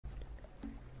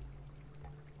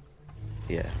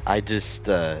Yeah, I just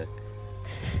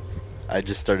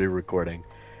started recording,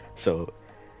 so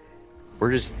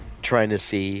we're just trying to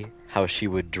see how she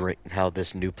would drink, how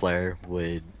this new player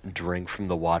would drink from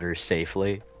the water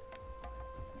safely.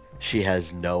 She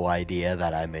has no idea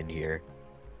that I'm in here,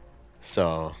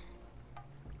 so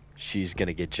she's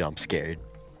gonna get jump scared.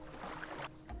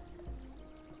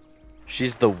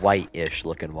 She's the white-ish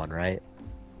looking one, right?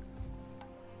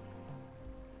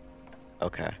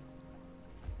 Okay.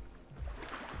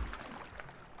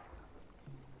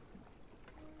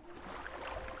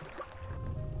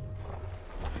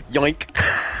 Yoink!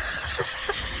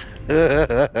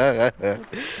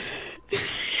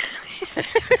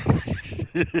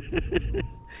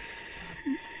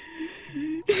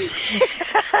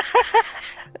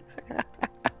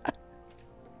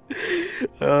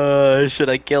 Should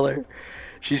I kill her?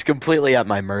 She's completely at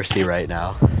my mercy right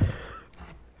now.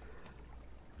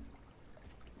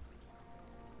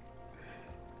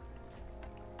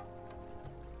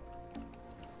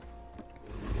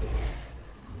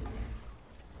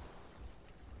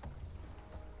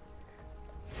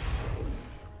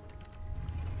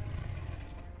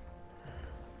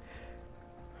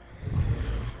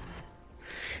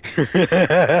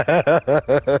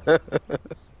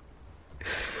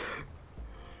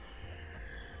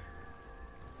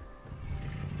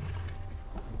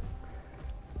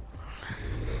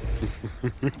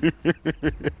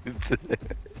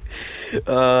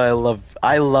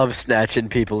 I love snatching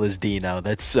people as Dino.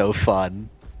 That's so fun.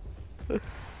 Hold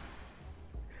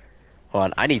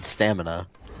on, I need stamina.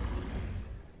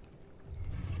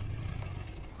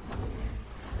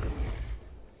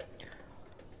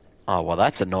 Oh, well,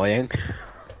 that's annoying.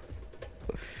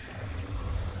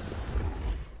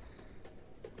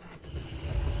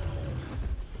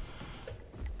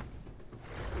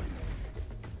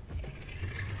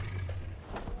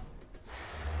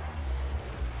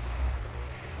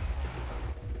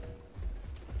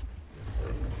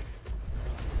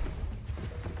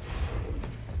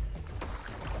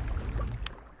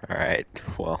 Alright,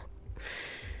 well,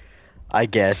 I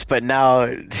guess, but now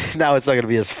now it's not gonna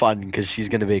be as fun because she's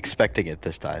gonna be expecting it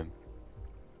this time.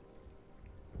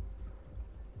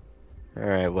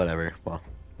 Alright, whatever. Well,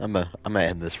 I'm gonna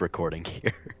end this recording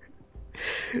here.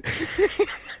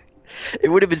 It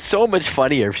would have been so much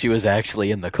funnier if she was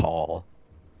actually in the call.